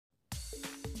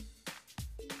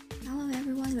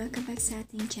Welcome back sa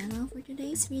ating channel. For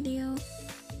today's video,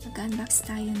 mag-unbox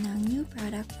tayo ng new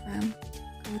product from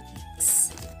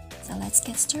Kotex. So let's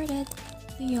get started.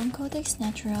 Ito yung Kotex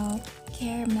Natural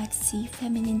Care Maxi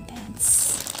Feminine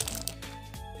Pants.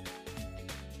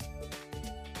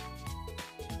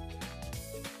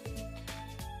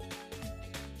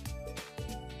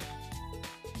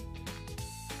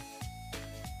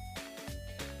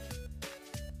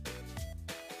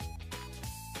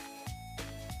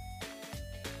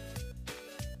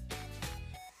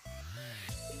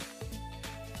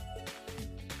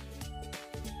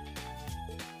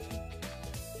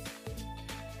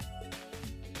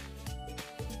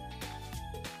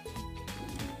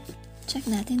 Check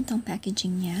natin tong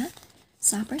packaging niya.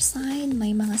 Sa upper side,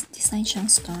 may mga design siyang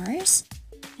stars.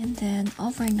 And then,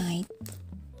 overnight.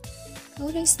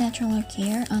 Kotex Natural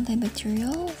Care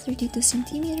Anti-bacterial, 32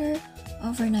 cm,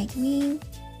 overnight wing,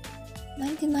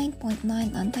 99.9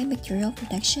 antibacterial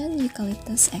protection,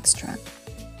 Eucalyptus extract.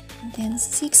 And then,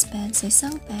 6 pens. Sa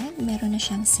isang pack, meron na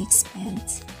siyang 6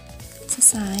 pens. Sa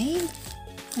side,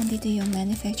 nandito yung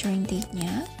manufacturing date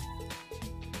niya.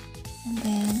 And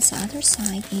then, sa other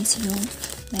side is yung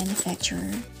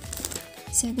manufacturer.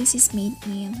 So, this is made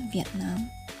in Vietnam.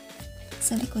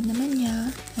 Sa likod naman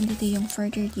niya, nandito yung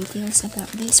further details about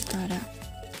this product.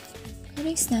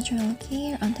 Kotex Natural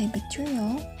Care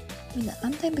Anti-bacterial with an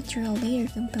antibacterial layer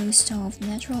composed of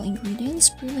natural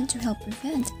ingredients proven to help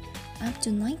prevent up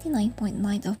to 99.9%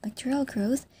 of bacterial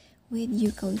growth with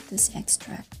eucalyptus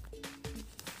extract.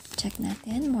 Check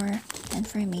natin more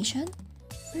information.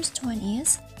 First one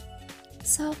is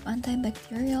soft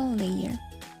antibacterial layer.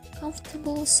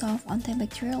 Comfortable soft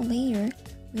antibacterial layer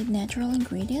with natural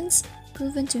ingredients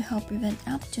proven to help prevent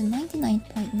up to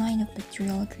 99.9% of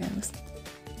bacterial growth.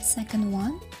 Second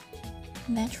one,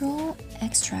 natural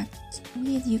extract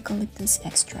with eucalyptus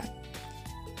extract.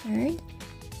 Third,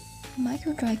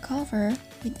 micro dry cover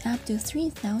with up to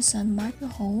 3,000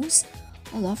 microholes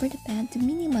all over the pen to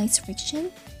minimize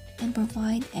friction and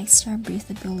provide extra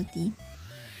breathability.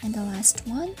 And the last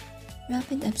one,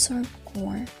 rapid absorb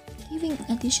core, giving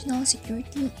additional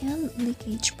security and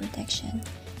leakage protection.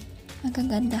 Ang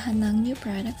kagandahan ng new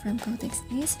product from Kotex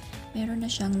is meron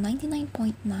na siyang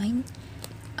 99.9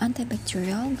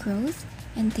 antibacterial growth,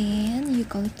 and then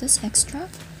eucalyptus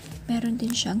extract. Meron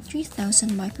din siyang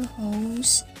 3,000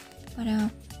 microholes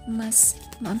para mas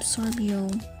ma-absorb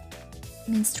yung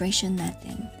menstruation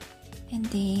natin. And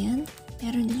then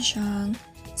meron din siyang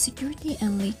security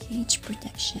and leakage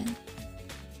protection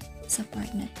sa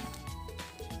part na to.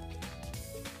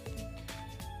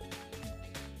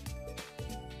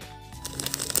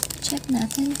 Check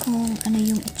natin kung ano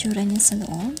yung itsura niya sa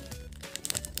loob.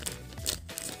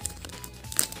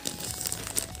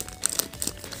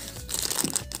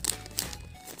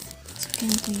 So,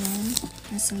 ganito yan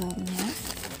nasa loob niya.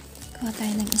 Kuha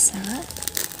tayo ng isa.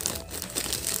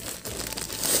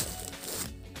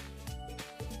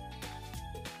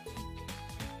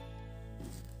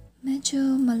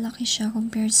 Medyo malaki siya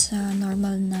compared sa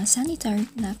normal na sanitary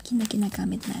napkin na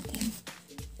ginagamit natin.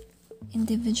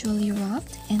 Individually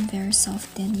wrapped and very soft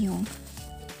din yung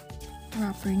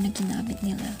wrapper na ginamit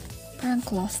nila. Parang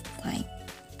cloth type.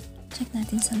 Check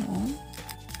natin sa loob.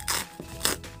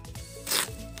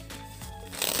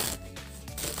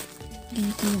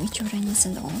 Ganito yung itsura niya sa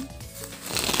loob.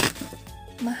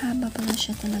 Mahaba pala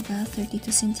siya talaga, 32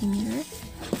 cm.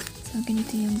 So,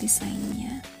 ganito yung design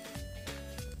niya.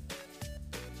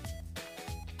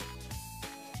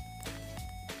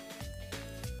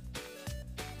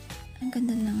 Ang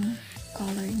ganda ng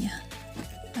color niya.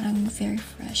 Parang very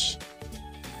fresh.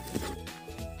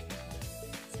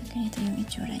 So, ganito yung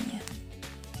itsura niya.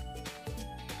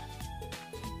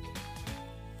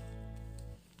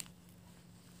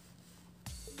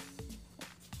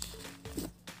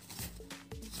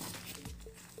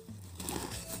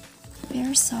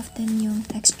 Very soft din yung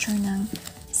texture ng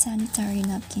sanitary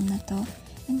napkin na to.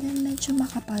 And then, medyo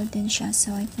makapal din siya.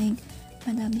 So, I think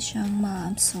madami siyang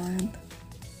ma-absorb.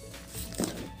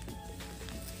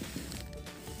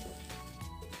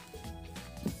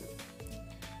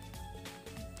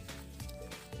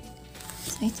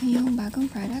 Ito yung bagong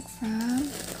product from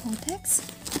Kotex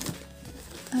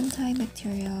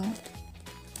Anti-bacterial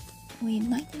with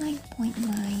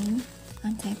 99.9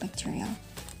 antibacterial.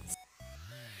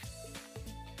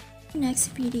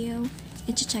 Next video,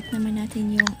 i-check naman natin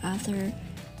yung other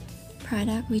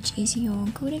product, which is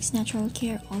yung Kotex Natural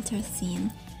Care Ultra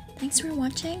Thin. Thanks for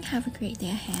watching. Have a great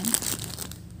day ahead.